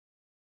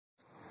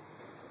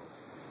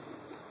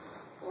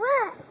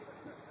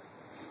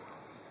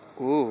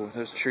Ooh,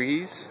 those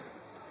trees.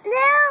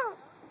 No!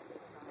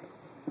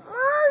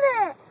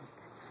 Hold it!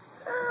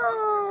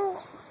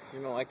 Oh!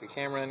 You don't like the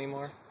camera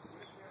anymore?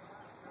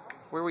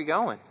 Where are we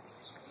going?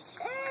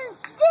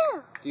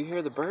 Still! Do you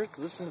hear the birds?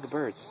 Listen to the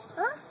birds.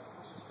 Huh?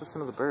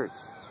 Listen to the birds.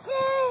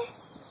 Still!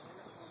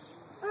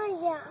 Oh,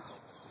 yeah.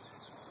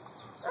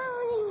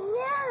 Oh,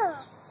 yeah.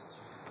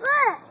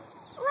 What?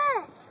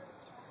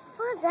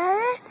 Was that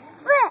it?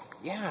 What?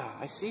 Yeah,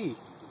 I see.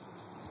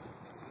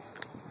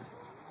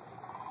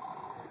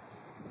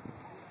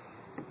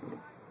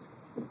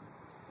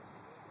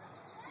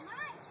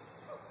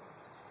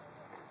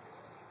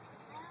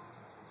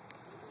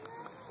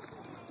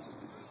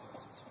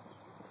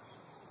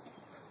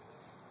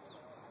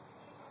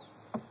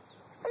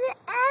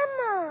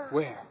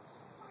 Where?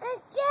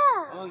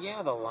 Oh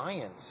yeah, the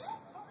lions.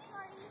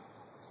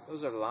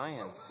 Those are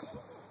lions.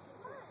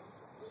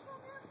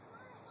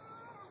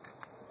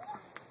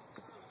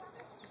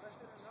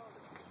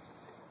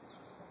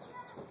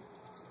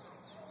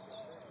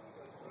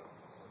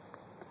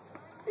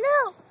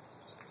 No.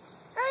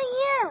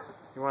 Oh yeah.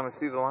 You want to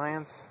see the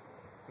lions?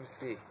 Let me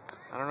see.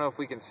 I don't know if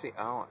we can see.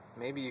 Oh,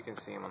 maybe you can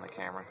see them on the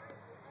camera.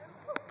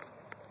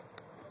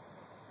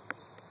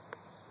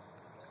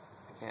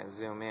 Can't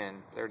zoom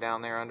in. They're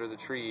down there under the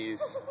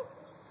trees.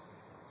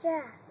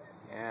 Yeah.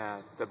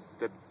 Yeah, the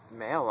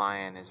male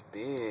lion is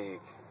big. I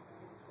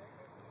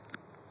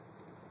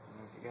don't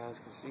know if you guys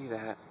can see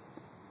that.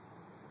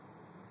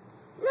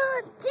 No,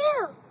 I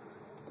do.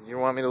 You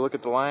want me to look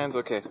at the lions?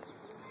 Okay.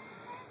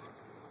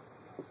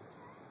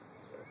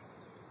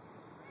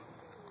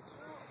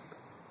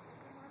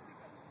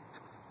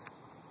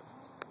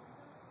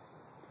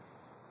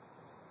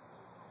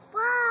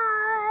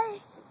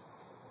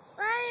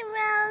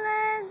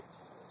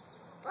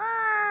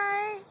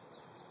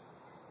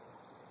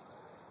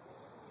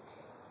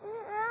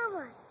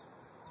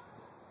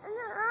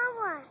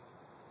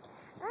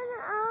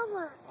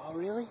 Oh,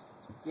 really?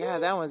 Yeah,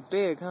 that one's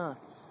big, huh?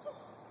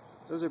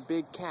 Those are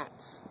big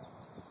cats.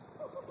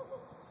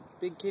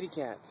 Big kitty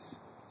cats.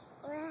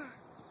 Yeah.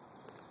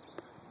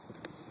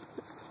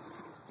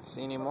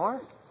 See any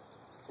more?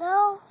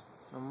 No.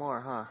 No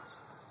more, huh?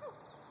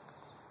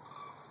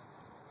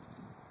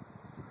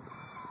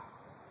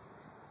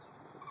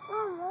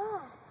 No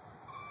more.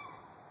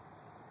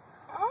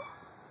 Oh?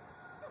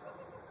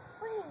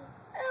 Wait.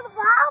 It's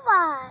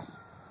Baba.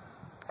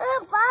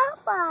 It's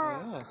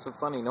Baba. Yeah, some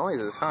funny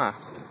noises, huh?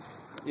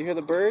 You hear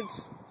the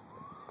birds?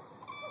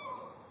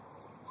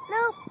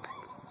 Nope.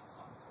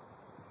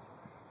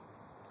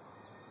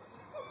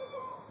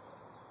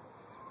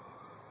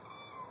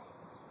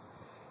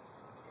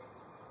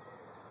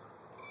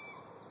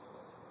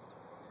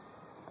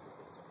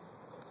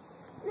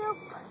 Nope.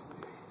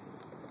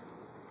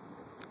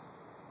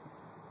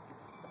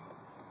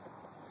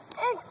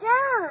 It's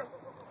down.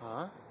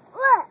 Huh?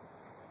 What?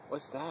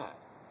 What's that?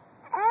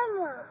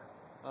 Emma.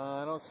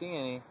 I don't see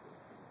any.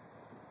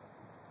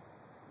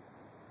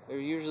 They're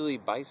usually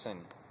bison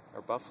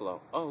or buffalo.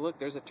 Oh, look,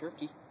 there's a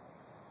turkey.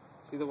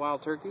 See the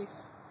wild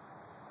turkeys?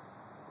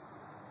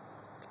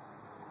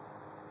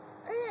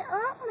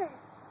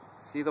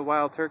 See the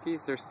wild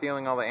turkeys? They're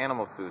stealing all the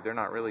animal food. They're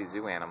not really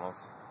zoo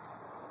animals.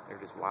 They're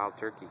just wild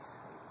turkeys.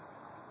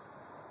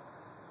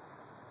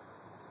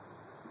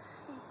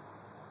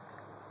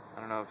 I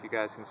don't know if you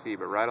guys can see,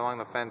 but right along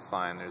the fence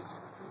line,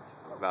 there's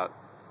about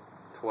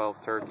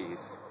 12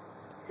 turkeys.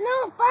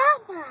 No,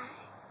 Baba.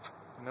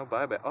 No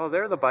bye-bye. Oh,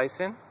 there are the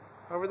bison.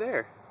 Over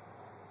there.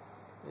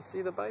 You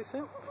see the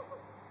bison?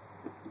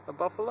 The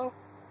buffalo?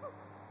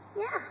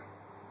 Yeah.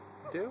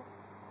 You do?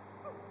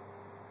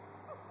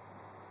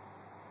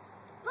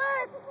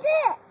 What's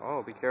it?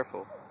 Oh, be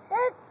careful.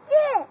 What's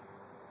it?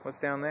 What's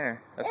down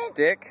there? A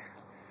stick?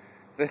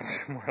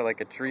 That's more like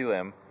a tree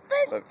limb.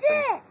 But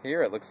from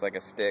here it looks like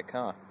a stick,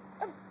 huh?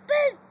 A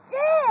big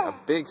stick. A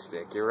big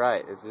stick, you're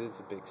right. It is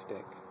a big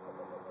stick.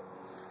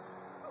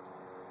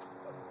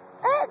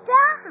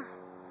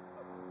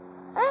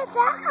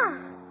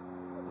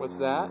 What's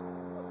that?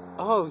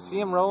 Oh, see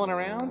him rolling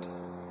around?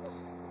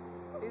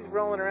 He's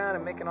rolling around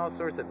and making all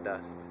sorts of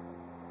dust.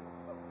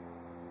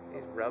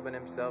 He's rubbing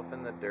himself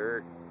in the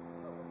dirt,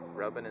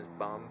 rubbing his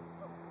bum,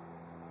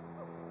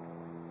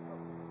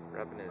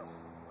 rubbing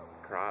his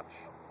crotch,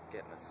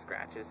 getting the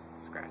scratches,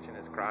 scratching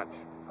his crotch.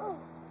 Oh.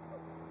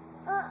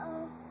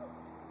 Uh-oh.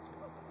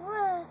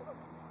 What?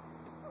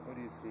 What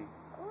do you see?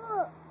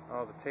 Look.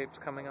 Oh, the tape's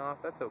coming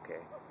off? That's okay.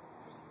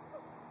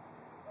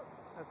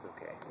 That's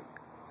okay.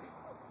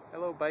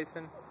 Hello,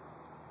 bison.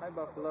 Hi,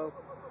 buffalo.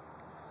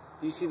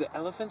 Do you see the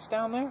elephants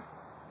down there?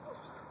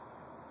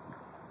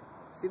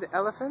 See the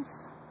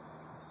elephants?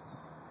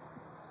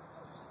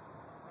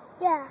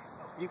 Yeah.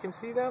 You can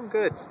see them?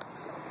 Good.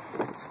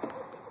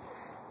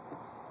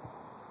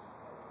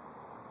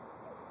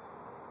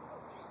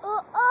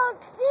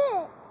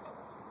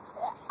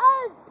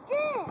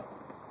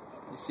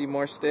 You see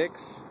more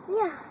sticks?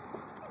 Yeah.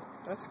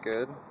 That's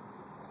good.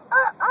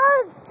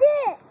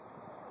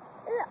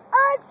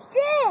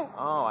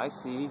 Oh, I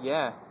see.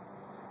 Yeah.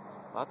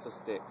 Lots of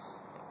sticks.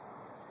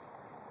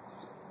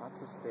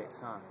 Lots of sticks,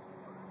 huh?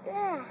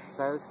 Yeah.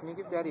 Silas, can you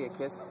give Daddy a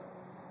kiss?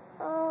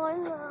 Oh,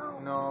 no.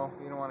 No,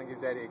 you don't want to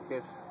give Daddy a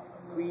kiss.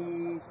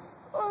 Please.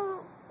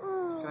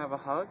 Can I have a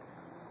hug?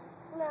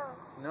 No.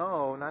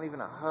 No, not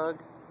even a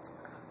hug.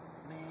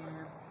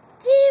 Man.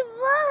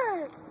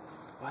 T-1.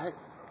 What?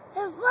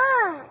 The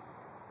what?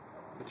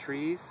 The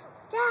trees?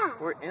 Yeah.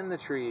 We're in the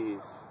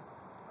trees.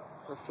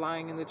 We're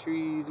flying in the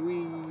trees.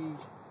 Wee.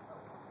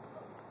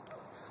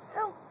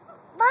 Oh,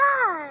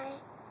 bye.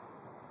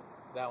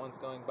 That one's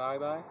going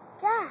bye-bye?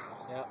 Yeah.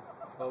 Yep.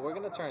 Well, we're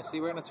going to turn.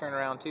 See, we're going to turn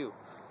around too.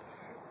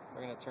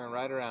 We're going to turn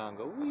right around.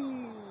 Go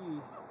wee.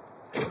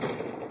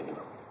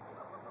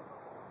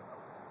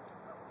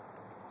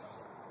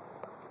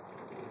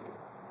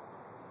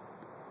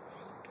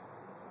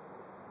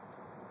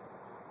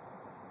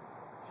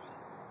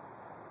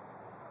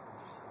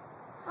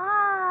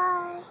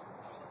 Hi.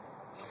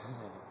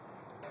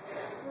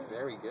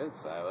 Very good,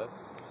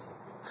 Silas.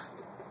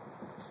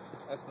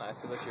 That's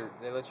nice.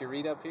 They let you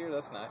read up here?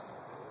 That's nice.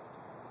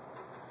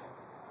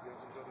 You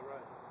guys enjoy the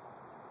ride?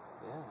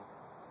 Yeah.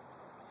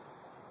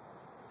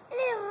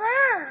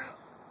 T-1.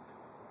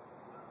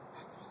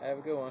 Have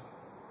a good one.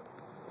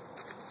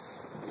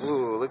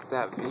 Ooh, look at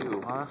that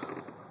view, huh?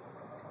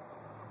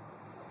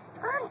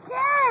 I'm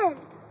dead.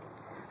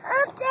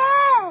 I'm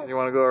dead. You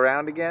want to go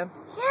around again?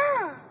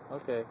 Yeah.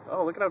 Okay.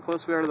 Oh, look at how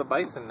close we are to the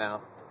bison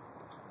now.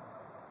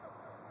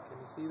 Can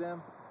you see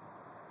them?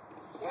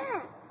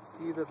 Yeah.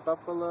 See the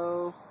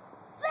buffalo?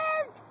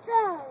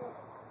 Bison.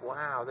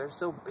 Wow, they're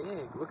so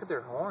big. Look at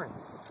their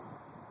horns.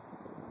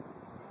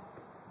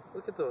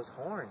 Look at those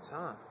horns,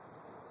 huh?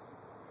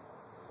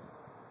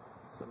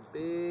 Some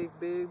big,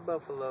 big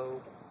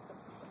buffalo.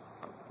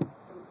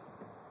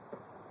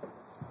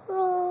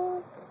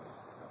 Oh.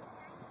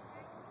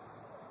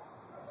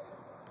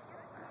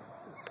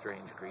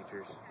 Strange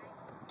creatures.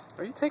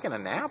 Are you taking a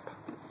nap?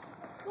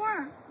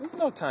 Yeah. There's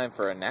no time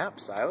for a nap,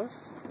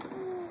 Silas.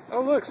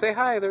 Oh, look, say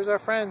hi. There's our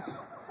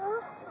friends.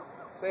 Oh.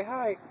 Say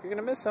hi. You're going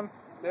to miss them.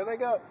 There they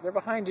go. They're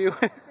behind you.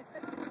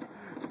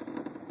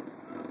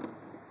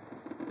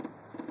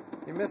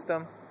 You missed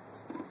them.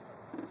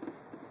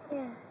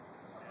 Yeah.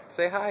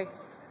 Say hi.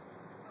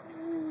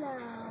 No.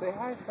 Say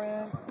hi,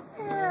 friend.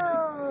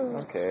 No.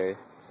 Okay.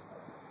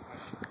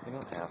 You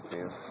don't have to.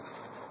 It's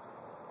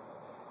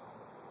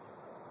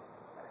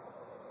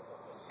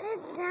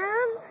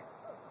done.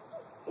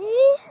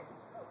 See?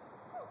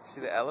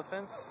 See the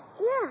elephants?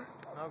 Yeah.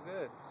 Oh,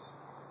 good.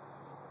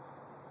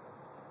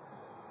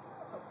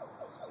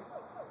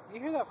 You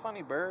hear that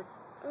funny bird?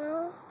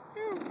 Oh.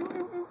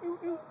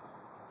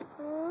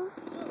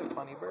 What a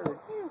funny bird.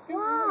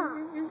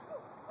 Wow.